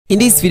In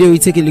this video, we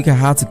take a look at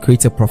how to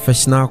create a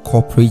professional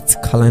corporate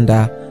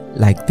calendar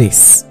like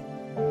this.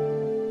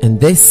 And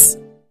this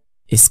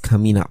is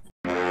coming up.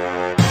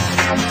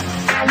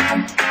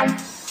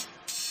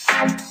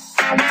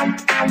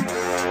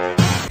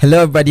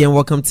 Hello everybody and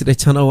welcome to the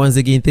channel once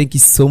again. Thank you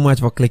so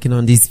much for clicking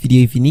on this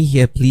video. If you're new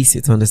here, please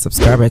hit on the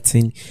subscribe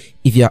button.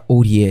 If you are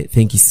old here,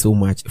 thank you so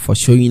much for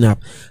showing up.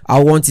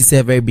 I want to say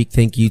a very big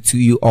thank you to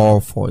you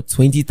all for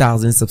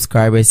 20,000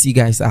 subscribers. You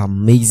guys are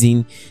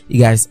amazing.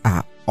 You guys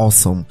are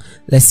awesome.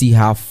 Let's see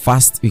how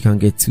fast we can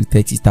get to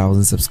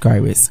 30,000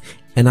 subscribers.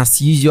 And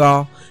as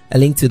usual, a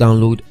link to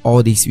download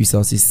all these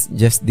resources,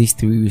 just these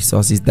 3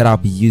 resources that I'll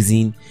be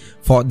using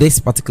for this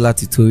particular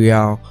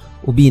tutorial,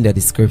 will be in the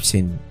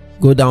description.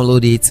 Go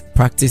download it,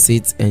 practice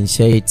it, and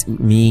share it with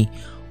me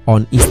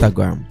on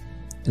Instagram.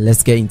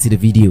 Let's get into the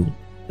video.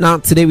 Now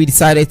today we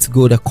decided to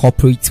go the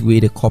corporate way,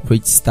 the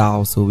corporate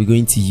style. So we're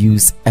going to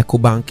use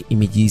EcoBank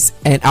images,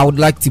 and I would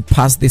like to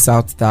pass this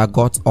out that I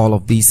got all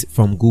of these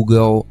from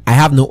Google. I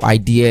have no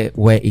idea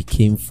where it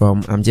came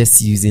from. I'm just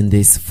using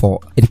this for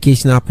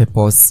educational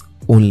purpose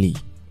only.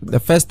 The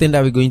first thing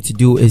that we're going to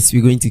do is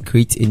we're going to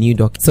create a new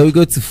document. So we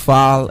go to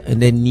file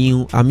and then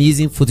new. I'm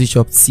using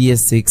Photoshop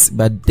CS6,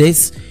 but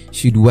this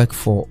should work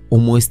for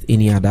almost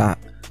any other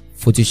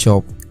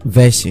Photoshop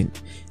version.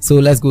 So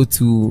let's go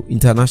to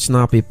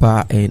international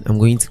paper and I'm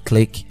going to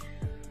click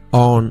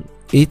on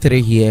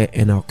A3 here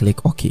and I'll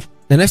click OK.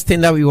 The next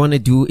thing that we want to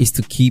do is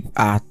to keep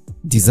our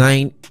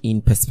design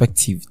in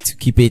perspective, to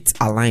keep it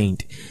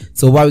aligned.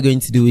 So what we're going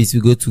to do is we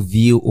go to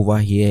view over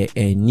here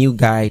and new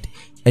guide,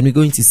 and we're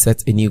going to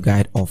set a new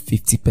guide of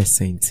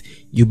 50%.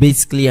 You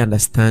basically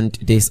understand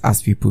this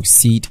as we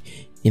proceed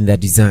in the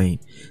design.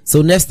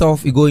 So next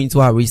off, we go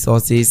into our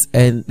resources,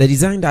 and the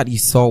design that you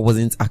saw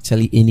wasn't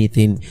actually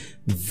anything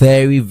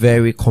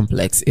very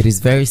complex. It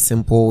is very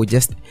simple,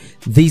 just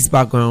these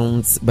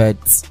backgrounds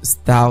but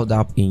styled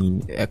up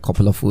in a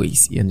couple of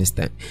ways, you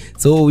understand.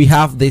 So we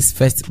have this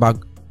first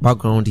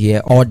background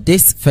here, or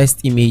this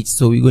first image.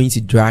 So we're going to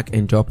drag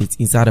and drop it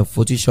inside of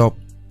Photoshop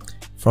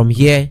from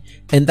here,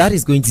 and that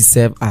is going to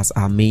serve as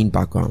our main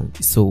background.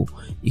 So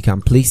you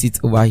can place it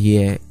over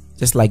here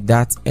just like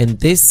that. And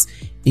this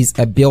is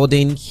a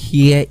building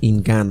here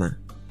in Ghana,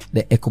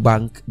 the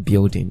EcoBank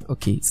building.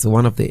 Okay, so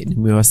one of the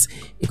numerous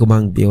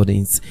EcoBank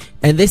buildings,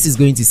 and this is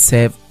going to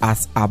serve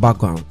as our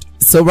background.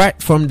 So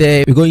right from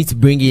there, we're going to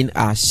bring in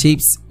our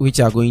shapes, which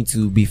are going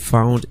to be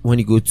found when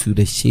you go to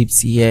the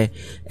shapes here,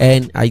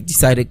 and I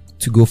decided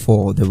to go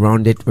for the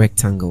rounded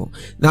rectangle.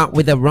 Now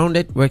with the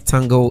rounded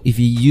rectangle, if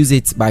you use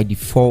it by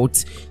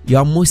default, you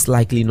are most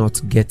likely not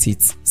to get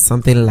it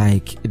something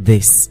like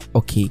this.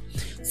 Okay,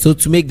 so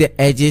to make the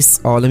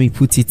edges, or let me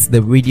put it,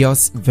 the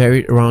radius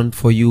very round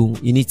for you,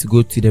 you need to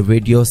go to the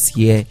radius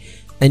here,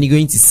 and you're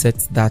going to set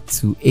that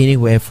to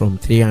anywhere from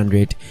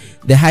 300.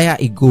 The higher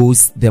it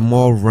goes, the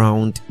more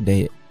round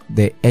the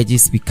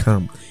edges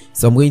become.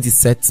 So I'm going to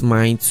set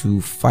mine to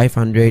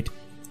 500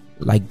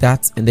 like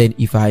that, and then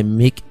if I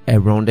make a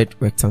rounded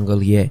rectangle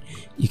here,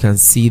 you can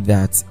see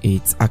that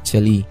it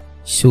actually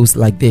shows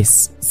like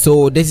this.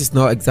 So this is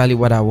not exactly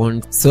what I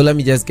want, so let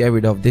me just get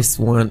rid of this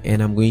one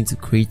and I'm going to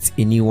create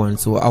a new one.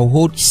 So I'll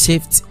hold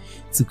shift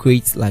to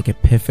create like a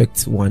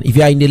perfect one. If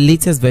you are in the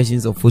latest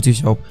versions of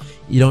Photoshop,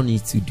 you don't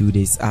need to do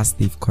this, as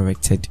they've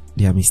corrected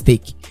their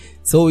mistake.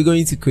 So we're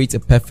going to create a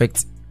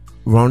perfect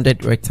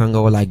rounded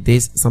rectangle like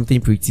this, something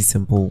pretty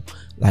simple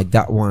like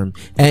that one.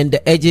 And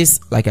the edges,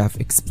 like I've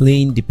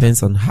explained,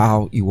 depends on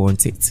how you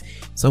want it.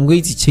 So I'm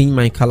going to change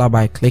my color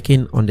by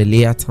clicking on the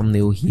layer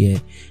thumbnail here,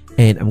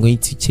 and I'm going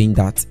to change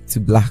that to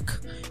black.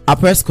 I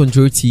press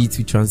Ctrl T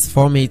to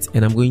transform it,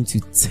 and I'm going to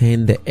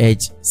turn the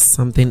edge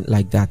something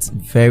like that,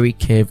 very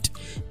curved,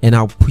 and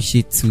I'll push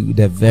it to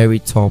the very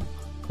top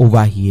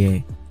over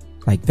here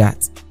like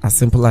that, as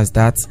simple as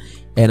that.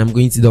 And I'm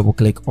going to double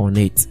click on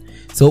it.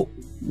 So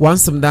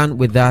once I'm done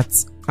with that,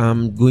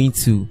 I'm going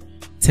to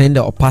turn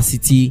the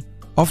opacity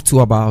off to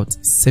about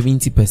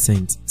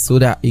 70% so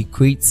that it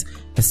creates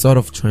a sort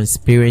of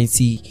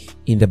transparency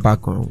in the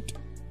background.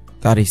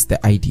 That is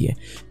the idea.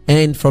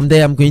 And from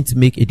there, I'm going to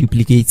make a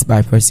duplicate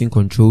by pressing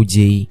Ctrl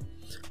J.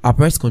 I'll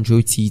press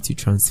Ctrl T to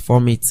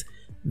transform it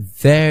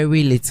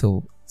very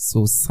little,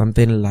 so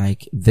something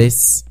like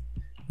this,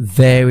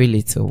 very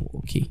little.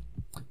 Okay,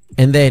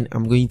 and then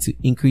I'm going to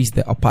increase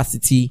the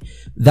opacity.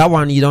 That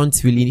one you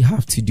don't really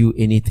have to do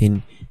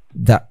anything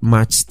that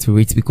much to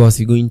it because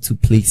you're going to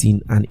place in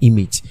an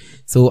image.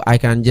 So I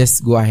can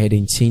just go ahead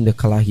and change the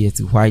color here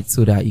to white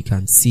so that you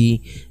can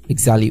see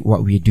exactly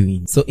what we're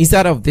doing. So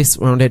inside of this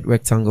rounded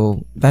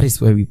rectangle, that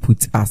is where we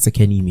put our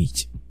second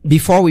image.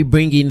 Before we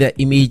bring in the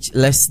image,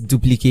 let's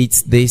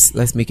duplicate this.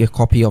 Let's make a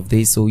copy of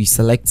this. So you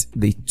select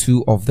the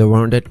 2 of the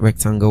rounded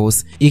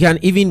rectangles. You can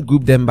even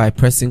group them by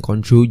pressing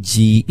Ctrl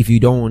G if you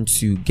don't want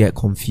to get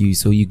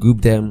confused. So you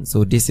group them.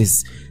 So this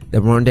is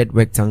the rounded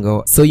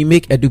rectangle. So you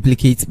make a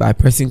duplicate by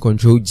pressing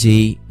Ctrl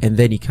J, and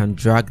then you can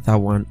drag that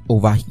one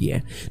over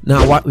here.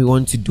 Now what we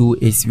want to do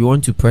is we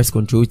want to press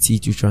Ctrl T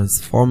to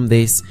transform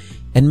this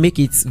and make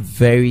it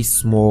very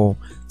small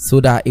so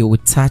that it will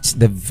touch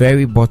the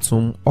very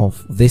bottom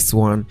of this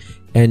one,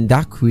 and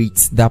that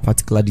creates that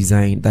particular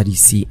design that you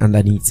see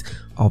underneath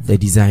of the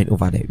design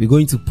over there. We're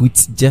going to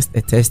put just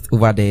a text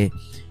over there,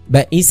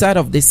 but inside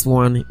of this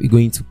one we're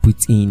going to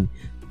put in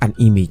an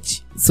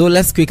image. So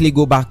let's quickly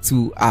go back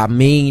to our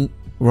main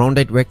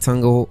rounded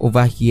rectangle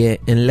over here,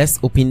 and let's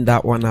open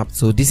that one up.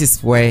 So this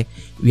is where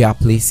we are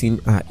placing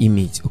our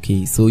image.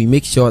 Okay, so you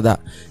make sure that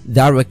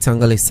that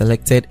rectangle is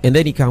selected, and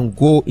then you can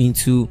go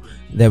into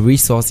the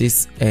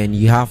resources and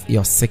you have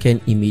your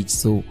second image.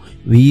 So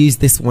we use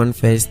this one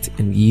first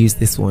and we use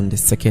this one the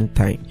second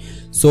time.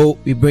 So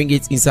we bring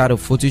it inside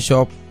of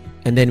Photoshop,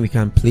 and then we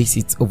can place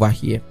it over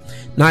here.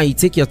 Now you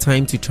take your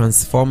time to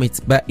transform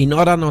it, but in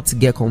order not to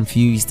get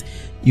confused,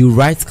 you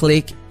right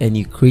click and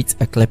you create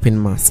a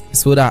clipping mask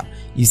so that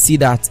you see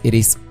that it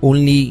is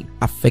only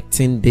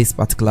affecting this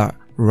particular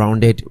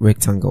rounded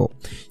rectangle.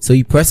 So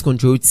you press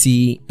Ctrl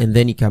T, and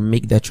then you can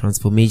make the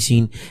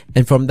transformation,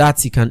 and from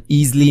that you can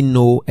easily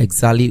know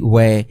exactly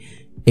where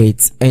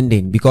it's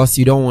ending, because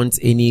you don't want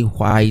any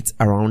white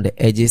around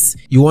the edges.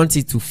 You want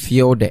it to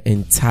fill the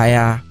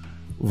entire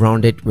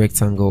rounded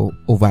rectangle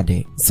over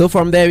there. So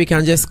from there we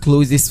can just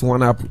close this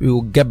one up. We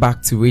will get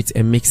back to it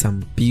and make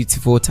some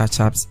beautiful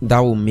touch-ups that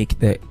will make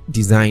the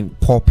design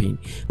popping.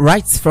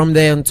 Right from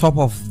there, on top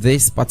of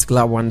this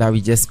particular one that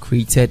we just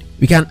created,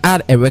 we can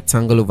add a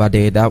rectangle over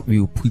there that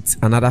will put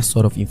another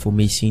sort of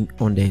information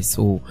on there.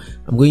 So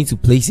I'm going to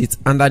place it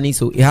underneath,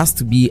 so it has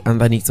to be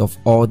underneath of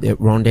all the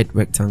rounded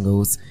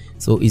rectangles.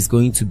 So it's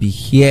going to be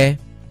here,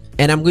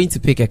 and I'm going to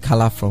pick a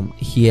color from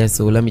here.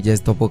 So let me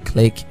just double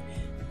click,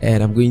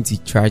 and I'm going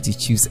to try to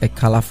choose a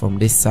color from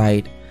this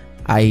side.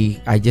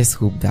 I just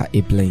hope that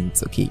it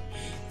blends. Okay,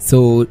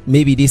 so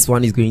maybe this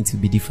one is going to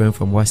be different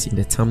from what's in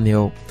the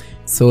thumbnail.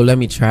 So let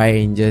me try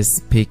and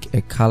just pick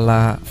a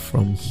color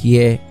from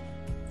here.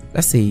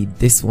 Let's say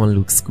this one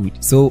looks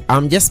good. So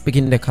I'm just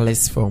picking the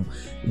colors from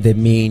the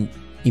main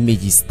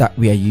images that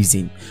we are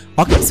using.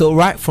 Okay, so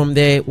right from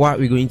there, what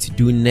we're going to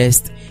do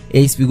next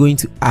is we're going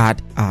to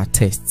add our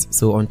text.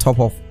 So on top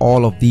of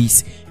all of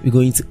these, we're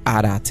going to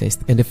add our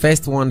text, and the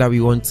first one that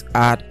we want to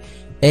add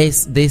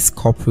is this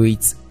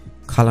corporate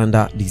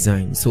calendar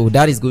design. So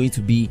that is going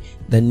to be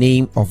the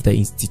name of the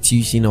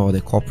institution or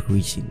the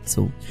corporation.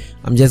 So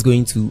I'm just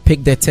going to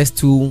pick the text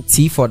tool,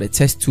 T for the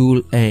text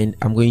tool, and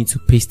I'm going to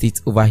paste it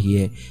over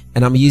here,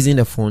 and I'm using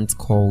the font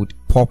called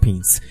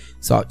Poppins.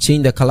 So I'll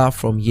change the color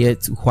from here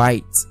to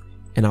white,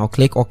 and I'll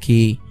click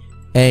OK,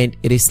 and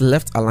it is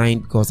left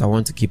aligned because I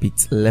want to keep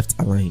it left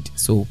aligned.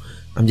 So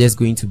I'm just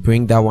going to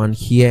bring that one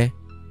here.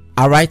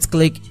 I'll right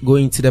click, go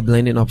into the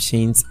blending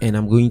options, and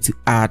I'm going to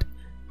add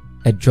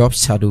a drop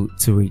shadow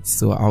to it.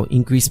 So I'll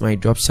increase my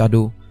drop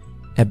shadow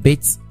a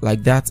bit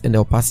like that, and the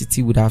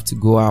opacity would have to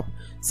go up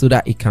so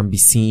that it can be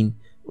seen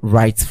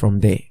right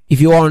from there.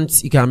 If you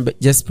want, you can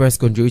just press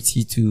Ctrl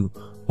T to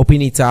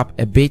open it up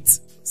a bit,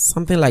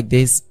 something like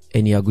this,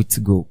 and you're good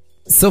to go.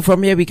 So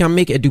from here we can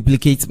make a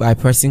duplicate by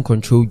pressing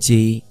Ctrl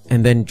J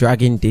and then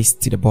dragging this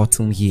to the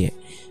bottom here,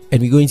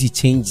 and we're going to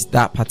change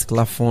that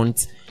particular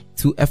font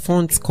to a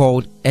font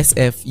called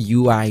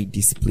SFUI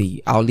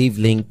display. I'll leave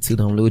link to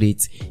download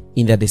it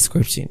in the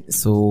description.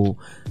 So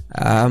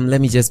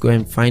let me just go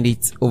and find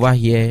it over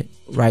here,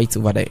 right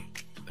over there.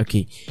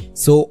 Okay,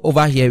 so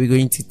over here we're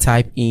going to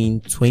type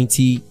in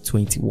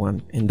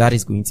 2021, and that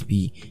is going to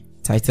be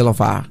title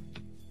of our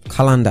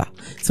calendar.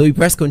 So you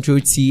press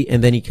Ctrl T,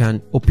 and then you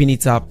can open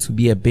it up to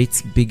be a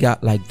bit bigger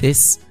like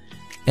this,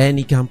 and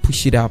you can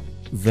push it up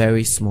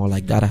very small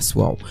like that as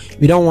well.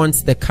 We don't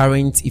want the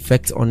current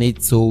effect on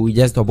it, so we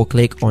just double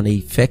click on the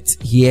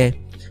effect here,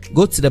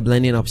 go to the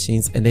blending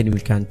options, and then we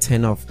can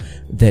turn off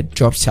the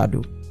drop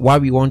shadow.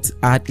 What we want to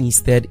add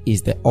instead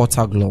is the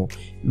auto glow.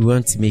 We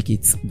want to make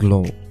it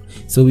glow,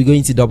 so we're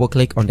going to double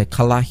click on the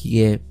color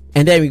here,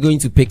 and then we're going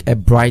to pick a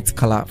bright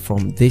color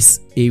from this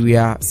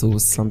area. So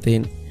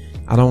something,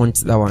 I don't want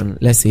that one,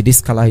 let's say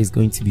this color is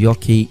going to be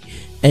okay,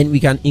 and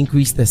we can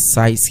increase the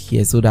size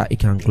here so that it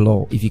can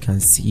glow, if you can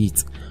see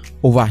it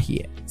over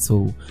here.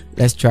 So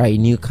let's try a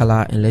new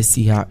color and let's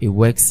see how it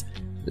works.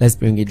 Let's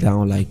bring it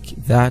down like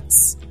that.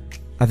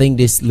 I think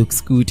this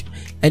looks good,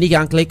 and you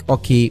can click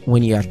OK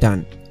when you are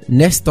done.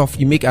 Next off,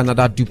 you make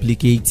another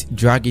duplicate,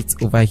 drag it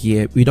over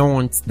here. We don't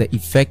want the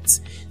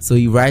effect, so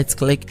you right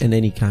click and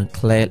then you can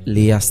clear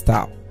layer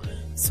style.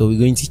 So we're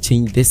going to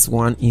change this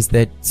one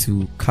instead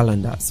to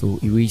calendar, so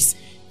erase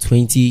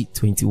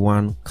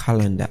 2021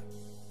 calendar.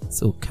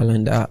 So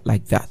calendar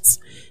like that,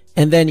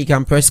 and then you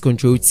can press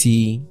Ctrl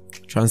T,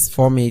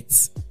 transform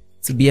it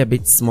to be a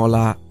bit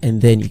smaller,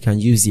 and then you can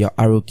use your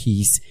arrow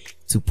keys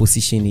to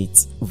position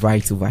it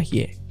right over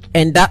here.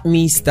 And that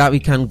means that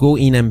we can go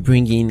in and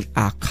bring in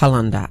our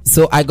calendar.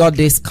 So I got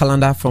this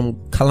calendar from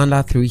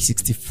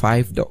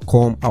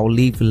calendar365.com. I'll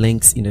leave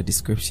links in the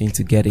description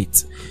to get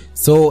it.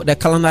 So the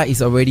calendar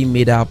is already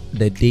made up,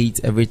 the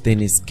date,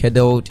 everything is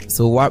scheduled.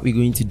 So what we're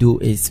going to do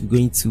is we're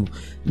going to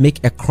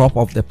make a crop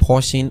of the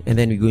portion, and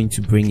then we're going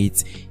to bring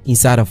it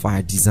inside of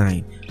our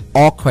design.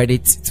 All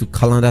credit to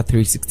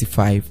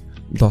calendar365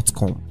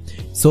 gmail.com.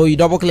 So you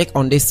double click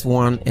on this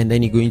one and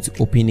then you're going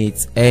to open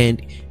it,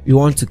 and we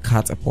want to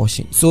cut a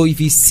portion. So if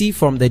you see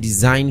from the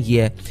design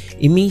here,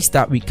 it means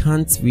that we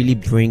can't really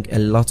bring a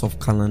lot of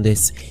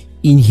calendars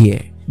in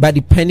here, but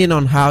depending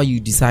on how you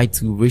decide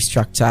to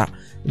restructure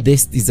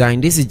this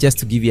design, this is just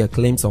to give you a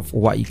glimpse of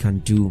what you can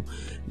do.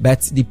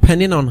 But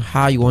depending on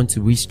how you want to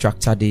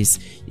restructure this,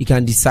 you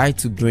can decide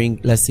to bring,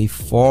 let's say,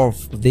 4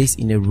 of this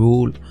in a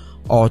row,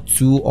 or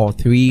 2 or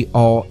 3,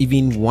 or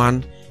even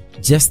 1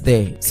 just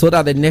there, so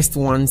that the next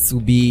ones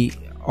will be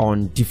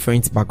on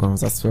different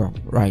backgrounds as well,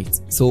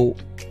 right? So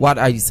what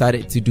I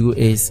decided to do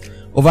is,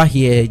 over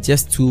here,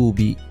 just 2 will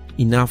be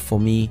enough for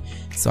me,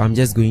 so I'm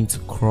just going to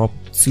crop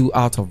 2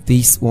 out of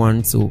this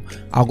one. So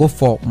I'll go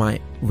for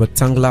my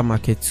rectangular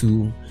marker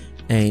tool,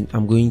 and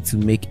I'm going to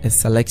make a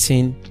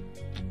selection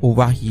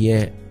over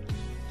here,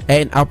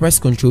 and I'll press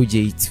Ctrl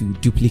J to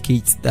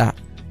duplicate that,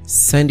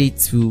 send it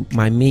to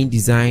my main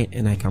design,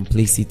 and I can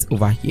place it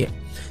over here.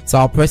 So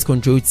I'll press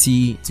Ctrl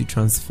T to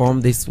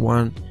transform this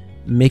one,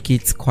 make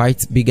it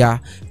quite bigger,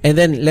 and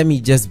then let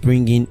me just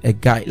bring in a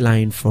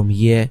guideline from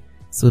here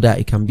so that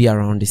it can be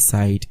around the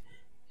side,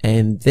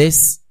 and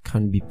this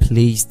can be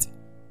placed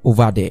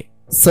over there.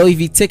 So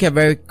if you take a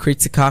very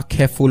critical,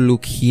 careful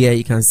look here,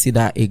 you can see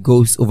that it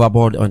goes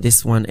overboard on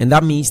this one, and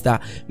that means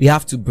that we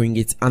have to bring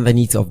it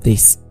underneath of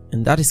this,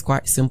 and that is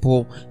quite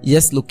simple. You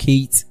just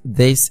locate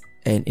this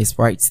and it's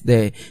right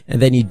there,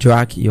 and then you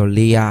drag your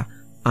layer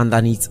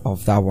underneath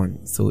of that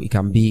one, so it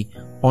can be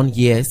on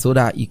here so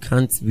that you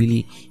can't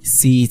really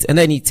see it, and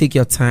then you take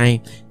your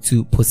time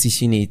to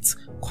position it.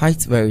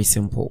 Quite very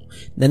simple.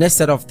 The next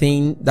set of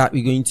thing that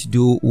we're going to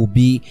do will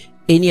be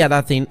any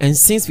other thing, and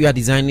since we are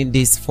designing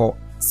this for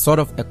sort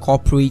of a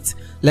corporate,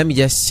 let me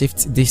just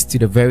shift this to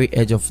the very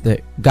edge of the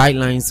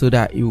guideline so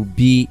that it will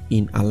be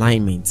in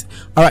alignment.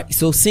 All right,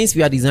 so since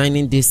we are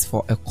designing this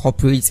for a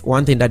corporate,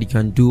 one thing that you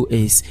can do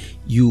is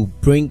you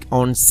bring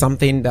on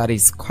something that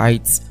is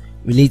quite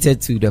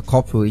related to the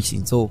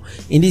corporation. So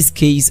in this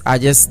case, I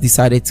just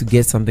decided to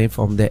get something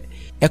from the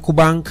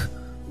EcoBank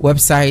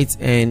website,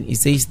 and it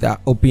says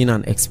that open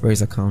an express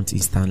account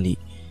instantly.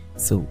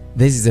 So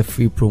this is a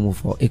free promo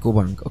for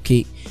EcoBank.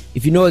 Okay,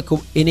 if you know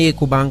any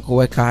EcoBank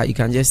worker, you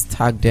can just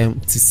tag them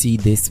to see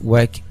this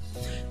work.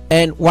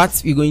 And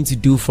what we're going to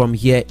do from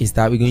here is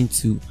that we're going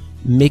to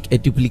make a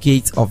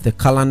duplicate of the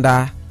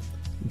calendar,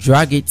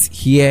 drag it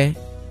here,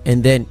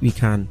 and then we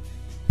can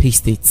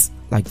paste it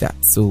like that.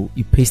 So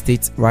you paste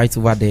it right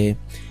over there,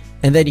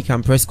 and then you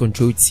can press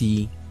Ctrl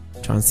T,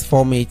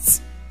 transform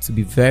it to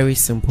be very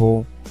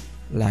simple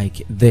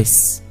like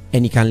this,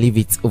 and you can leave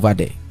it over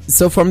there.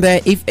 So from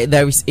there, if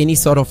there is any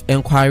sort of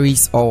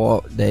inquiries,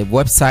 or the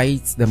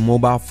website, the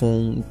mobile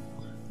phone,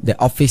 the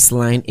office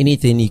line,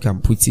 anything, you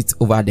can put it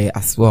over there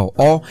as well.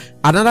 Or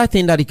another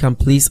thing that you can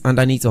place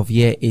underneath of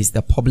here is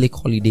the public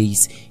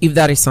holidays, if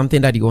that is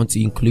something that you want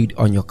to include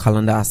on your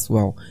calendar as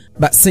well.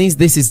 But since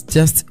this is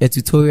just a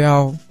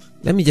tutorial,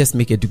 let me just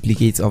make a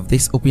duplicate of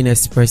this Open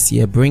Express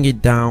here, bring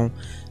it down.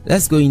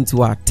 Let's go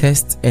into our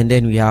test, and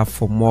then we have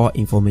for more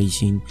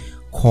information,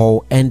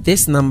 call, and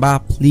this number,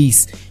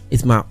 please,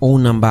 it's my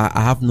own number.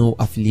 I have no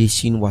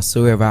affiliation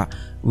whatsoever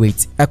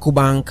with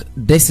EcoBank.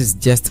 This is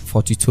just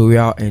for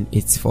tutorial and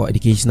it's for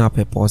educational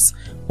purpose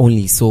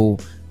only. So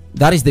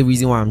that is the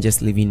reason why I'm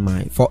just leaving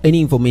mine. For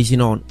any information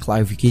on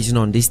clarification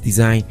on this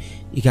design,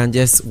 you can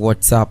just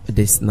WhatsApp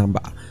this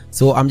number.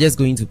 So I'm just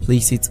going to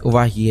place it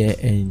over here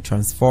and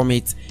transform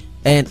it,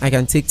 and I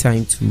can take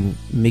time to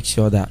make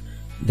sure that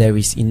there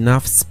is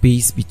enough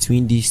space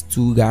between these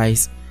two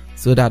guys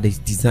so that the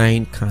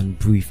design can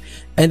breathe.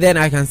 And then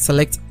I can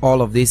select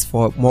all of this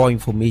for more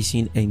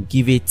information and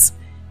give it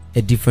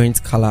a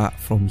different color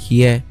from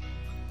here.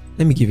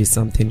 Let me give it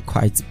something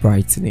quite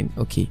brightening.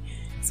 Okay,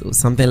 so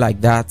something like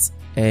that.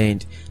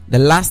 And the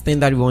last thing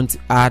that we want to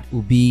add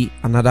will be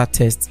another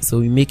text. So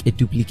we make a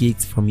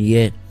duplicate from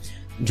here,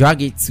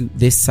 drag it to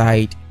this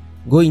side,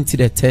 go into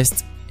the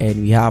text,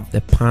 and we have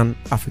the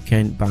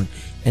Pan-African Bank,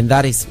 and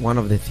that is one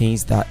of the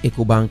things that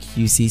EcoBank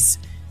uses.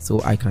 So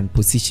I can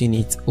position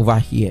it over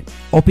here,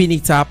 open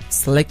it up,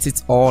 select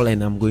it all,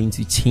 and I'm going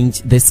to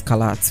change this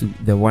color to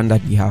the one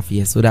that we have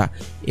here so that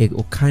it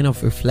will kind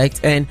of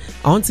reflect, and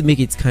I want to make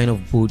it kind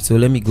of bold. So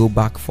let me go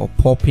back for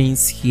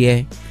poppins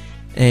here,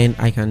 and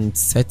I can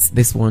set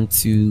this one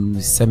to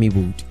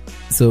semi-bold,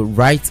 so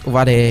right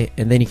over there,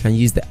 and then you can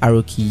use the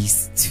arrow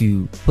keys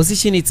to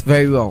position it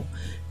very well.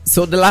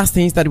 So the last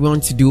things that we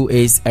want to do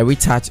is a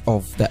retouch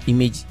of the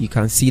image. You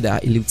can see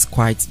that it looks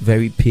quite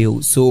very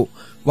pale. So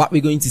what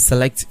we're going to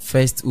select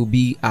first will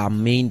be our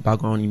main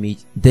background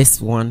image, this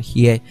one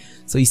here.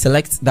 So you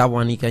select that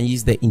one, you can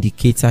use the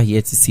indicator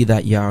here to see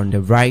that you are on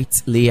the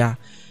right layer,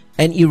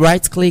 and you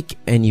right click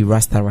and you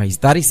rasterize.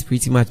 That is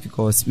pretty much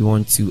because we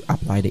want to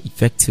apply the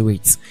effect to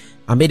it.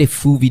 I made a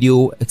full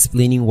video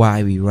explaining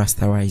why we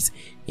rasterize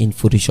in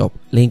Photoshop.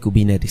 Link will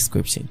be in the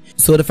description.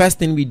 So the first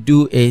thing we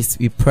do is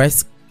we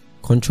press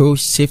Control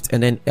Shift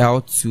and then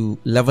L to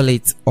level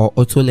it or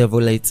auto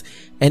level it,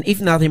 and if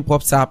nothing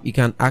pops up, you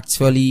can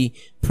actually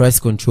press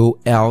Control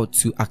L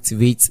to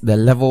activate the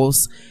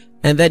levels,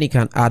 and then you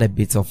can add a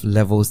bit of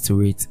levels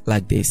to it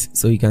like this,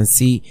 so you can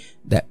see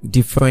the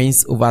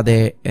difference over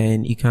there,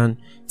 and you can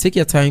take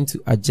your time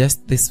to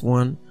adjust this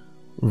one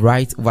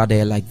right over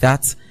there like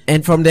that.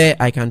 And from there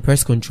I can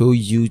press Ctrl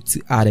U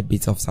to add a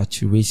bit of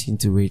saturation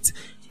to it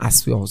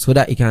as well, so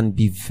that it can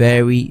be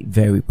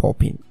very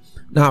popping.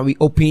 Now we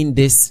open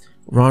this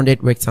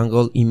rounded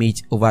rectangle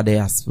image over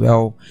there as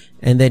well,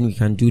 and then we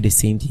can do the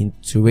same thing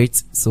to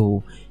it.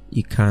 So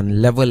you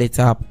can level it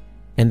up,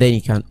 and then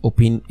you can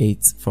open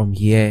it from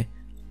here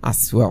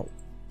as well.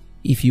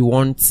 If you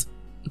want,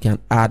 you can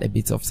add a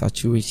bit of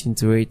saturation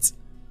to it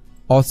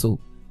also,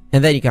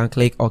 and then you can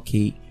click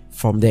OK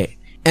from there.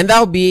 And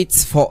that'll be it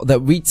for the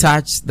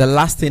retouch. The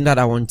last thing that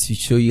I want to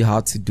show you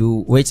how to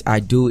do, which I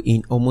do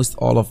in almost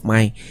all of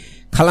my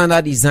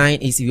calendar design,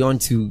 is if you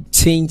want to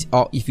change,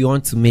 or if you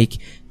want to make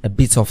a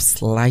bit of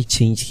slight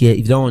change here, if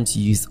you don't want to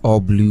use all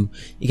blue,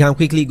 you can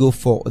quickly go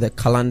for the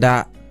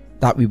calendar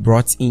that we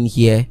brought in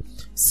here.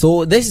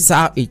 So this is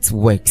how it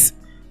works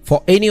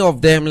for any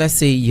of them. Let's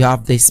say you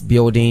have this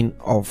building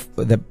of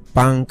the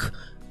bank,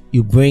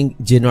 you bring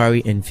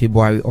January and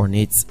February on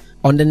it.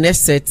 On the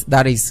next set,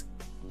 that is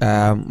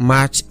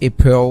March,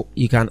 April,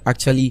 you can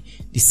actually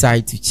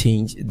decide to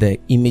change the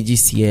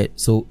images here.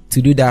 So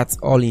to do that,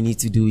 all you need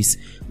to do is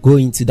go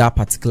into that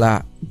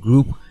particular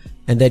group,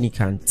 and then you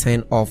can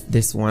turn off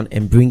this one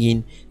and bring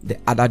in the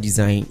other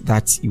design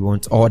that you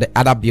want, or the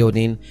other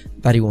building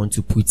that you want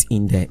to put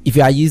in there. If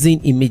you are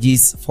using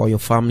images for your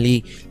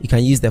family, you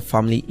can use the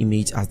family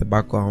image as the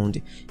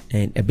background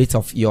and a bit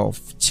of your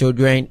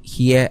children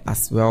here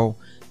as well,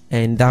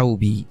 and that will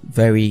be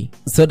very.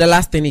 So the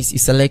last thing is you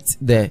select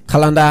the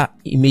calendar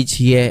image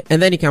here,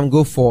 and then you can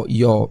go for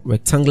your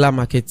rectangular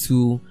marker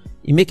tool.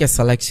 You make a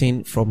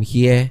selection from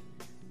here,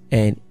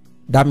 and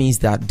that means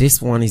that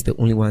this one is the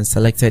only one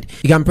selected.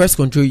 You can press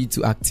Ctrl U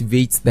to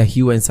activate the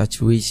hue and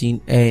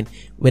saturation, and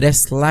with a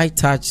slight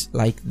touch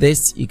like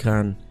this, you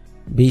can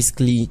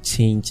basically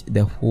change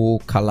the whole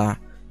color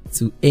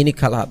to any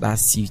color that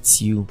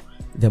suits you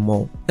the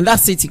more. And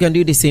that's it. You can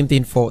do the same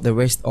thing for the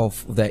rest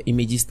of the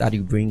images that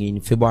you bring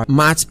in February,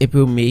 March,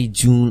 April, May,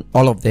 June.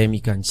 All of them, you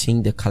can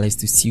change the colors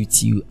to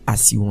suit you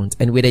as you want,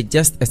 and with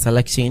just a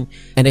selection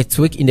and a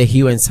tweak in the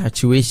hue and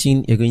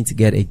saturation, you're going to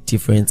get a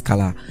different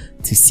color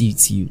to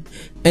suit you.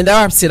 And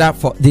that wraps it up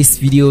for this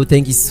video.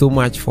 Thank you so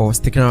much for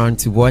sticking around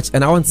to watch,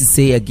 and I want to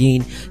say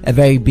again a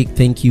very big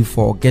thank you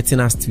for getting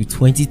us to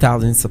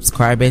 20,000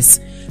 subscribers.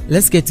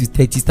 Let's get to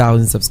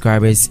 30,000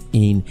 subscribers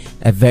in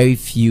a very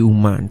few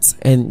months,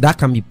 and that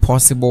can be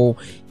possible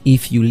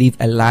if you leave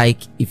a like,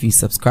 if you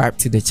subscribe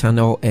to the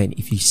channel, and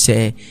if you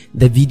share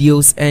the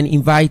videos and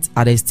invite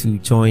others to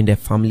join the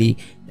family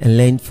and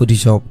learn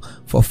Photoshop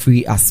for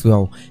free as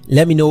well.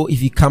 Let me know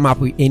if you come up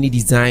with any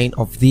design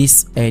of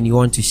this and you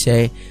want to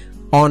share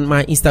on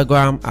my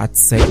Instagram at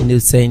Sir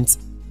Innocent,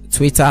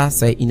 Twitter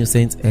Sir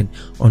Innocent, and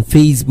on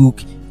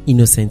Facebook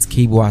Innocent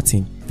K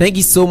Boateng. Thank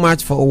you so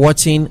much for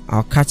watching.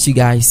 I'll catch you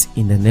guys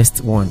in the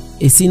next one.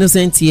 It's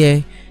Innocent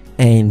here,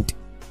 and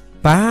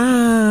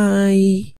bye.